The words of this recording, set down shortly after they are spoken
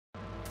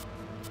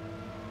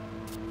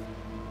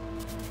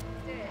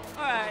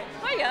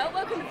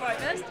welcome to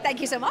FrightFest.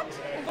 Thank you so much.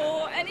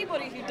 For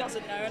anybody who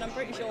doesn't know, and I'm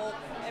pretty sure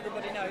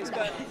everybody knows,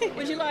 but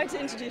would you like to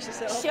introduce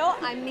yourself? Sure,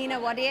 I'm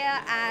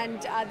Wadia,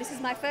 and this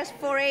is my first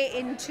foray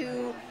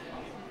into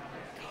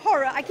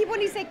horror. I keep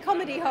wanting to say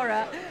comedy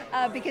horror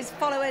because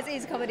Followers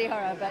is comedy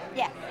horror, but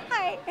yeah,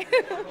 hi.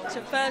 It's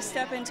your first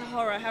step into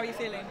horror. How are you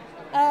feeling?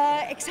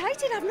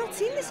 Excited. I've not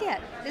seen this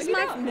yet.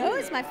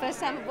 It's my first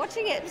time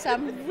watching it, so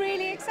I'm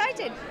really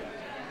excited.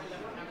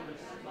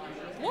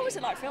 What was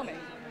it like filming?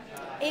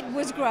 It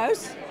was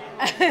gross.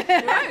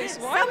 Gross?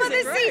 Why was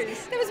it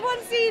gross? There was one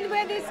scene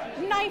where this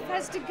knife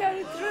has to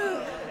go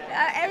through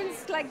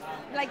Erin's like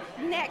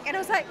neck, and I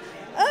was like,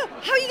 oh,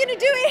 how are you going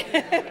to do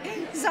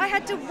it? So I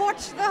had to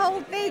watch the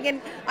whole thing,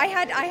 and I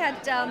had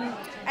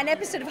an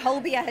episode of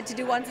OBE I had to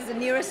do once as a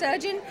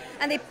neurosurgeon,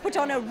 and they put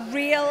on a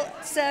real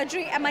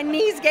surgery, and my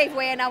knees gave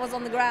way, and I was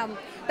on the ground.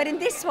 But in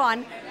this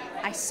one,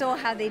 I saw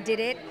how they did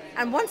it,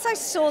 and once I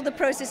saw the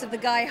process of the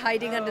guy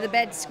hiding under the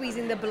bed,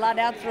 squeezing the blood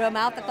out through her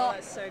mouth, I thought,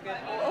 that's so good.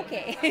 Oh,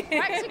 okay.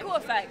 Practical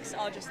effects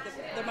are just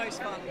the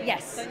most fun.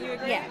 Yes. Don't you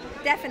agree? Yeah,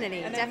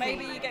 definitely. And then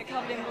maybe you get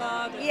covered in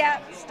blood. And yeah.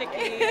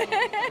 Sticky.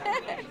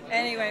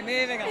 Anyway,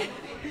 moving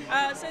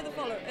on. So the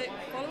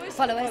followers.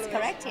 Followers,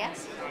 correct?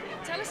 Yes.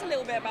 Tell us a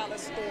little bit about the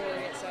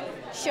story itself.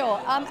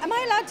 Sure. Am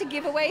I allowed to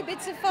give away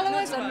bits of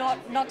Followers or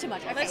not? Not too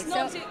much. Okay.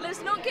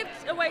 Let's not give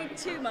away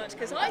too much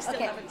because I still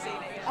haven't seen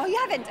it. Oh, you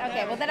haven't?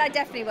 Okay. Well, then I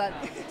definitely won't.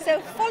 So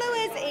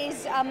Followers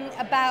is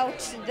about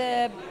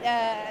the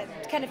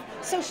kind of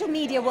social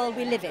media world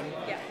we live in.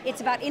 Yeah.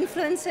 It's about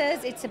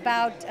influencers. It's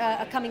about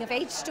a coming of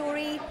age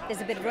story.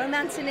 There's a bit of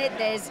romance in it.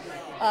 There's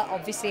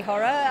obviously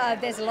horror.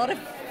 There's a lot of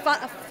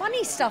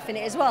funny stuff in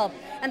it as well.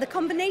 And the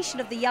combination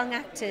of the young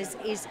actors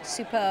is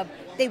superb.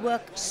 They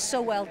work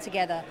so well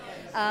together.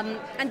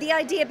 And the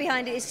idea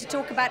behind it is to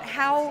talk about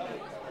how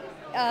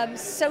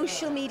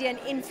social media and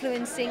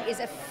influencing is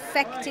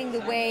affecting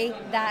the way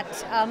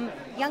that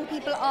young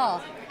people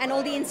are, and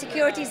all the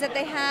insecurities that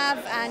they have,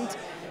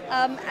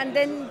 and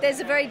then there's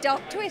a very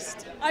dark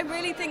twist. I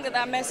really think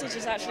that message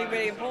is actually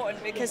really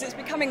important because it's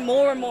becoming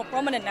more and more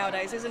prominent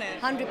nowadays, isn't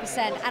it?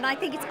 100%, and I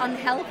think it's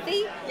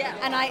unhealthy. Yeah.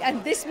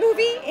 And this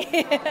movie,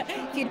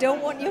 if you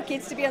don't want your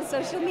kids to be on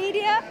social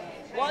media,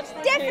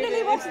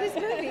 definitely watch this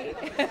movie.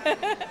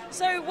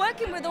 So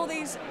working with all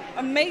these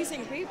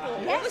amazing people,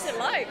 what was it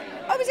like?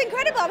 Oh, it was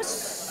incredible. I was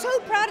so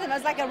proud of them. I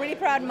was like a really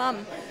proud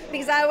mum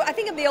because I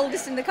think I'm the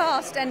oldest in the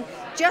cast, and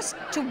just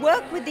to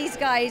work with these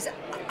guys,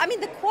 I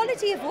mean the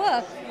quality of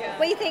work,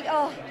 where you think,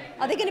 oh,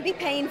 are they going to be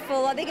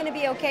painful? Are they going to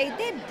be okay?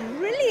 They're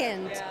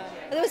brilliant. Yeah.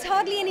 There was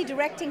hardly any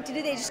directing to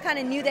do. They just kind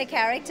of knew their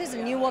characters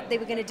and knew what they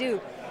were going to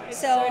do. It's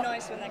so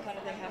nice when that kind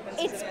of thing happens.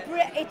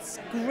 It's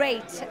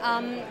great,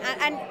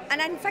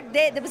 and in fact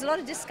there was a lot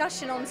of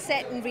discussion on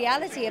set in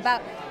reality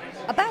about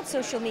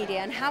social media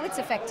and how it's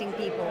affecting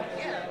people.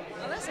 Yeah,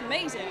 well, that's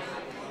amazing.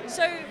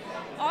 So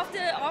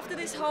after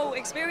this whole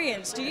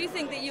experience, do you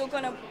think that you're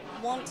going to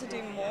want to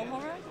do more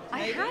horror?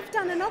 Maybe? I have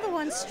done another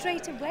one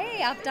straight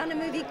away. I've done a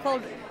movie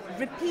called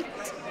Repeat,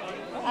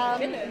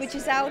 which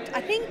is out,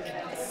 I think,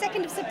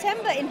 2nd of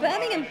September in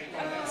Birmingham.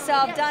 So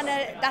I've done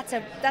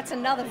that's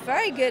another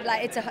very good,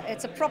 like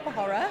it's a proper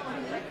horror,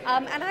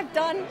 and I've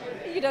done,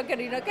 you're not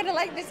gonna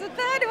like this, the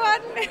third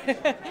one.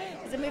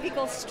 There's a movie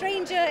called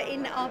Stranger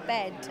in Our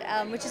Bed,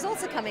 which is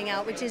also coming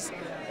out, which is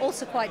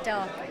also quite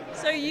dark.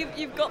 So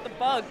you've got the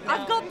bug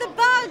now. I've got the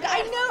bug,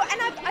 I know,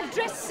 and I've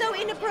dressed so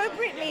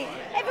inappropriately.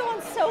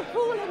 Everyone's so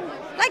cool and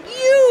like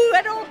you,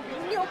 and all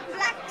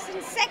blacks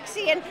and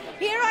sexy, and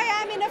here I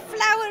am in a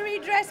flowery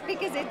dress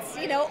because it's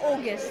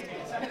August.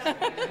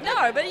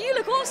 No, but you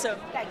look awesome.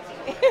 Thank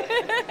you.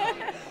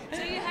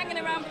 So you're hanging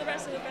around for the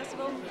rest of the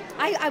festival?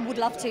 I would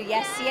love to,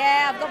 yes.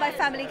 Yeah, I've got my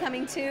family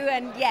coming too,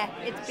 and yeah,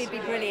 it'd be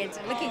brilliant.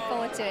 Looking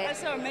forward to it.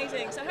 That's so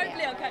amazing. So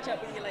hopefully I'll catch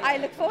up with you later. I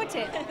look forward to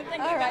it. Thank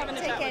you all for right, having a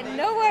take chat care. with me.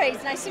 No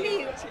worries. Nice to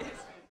meet you. Cheers.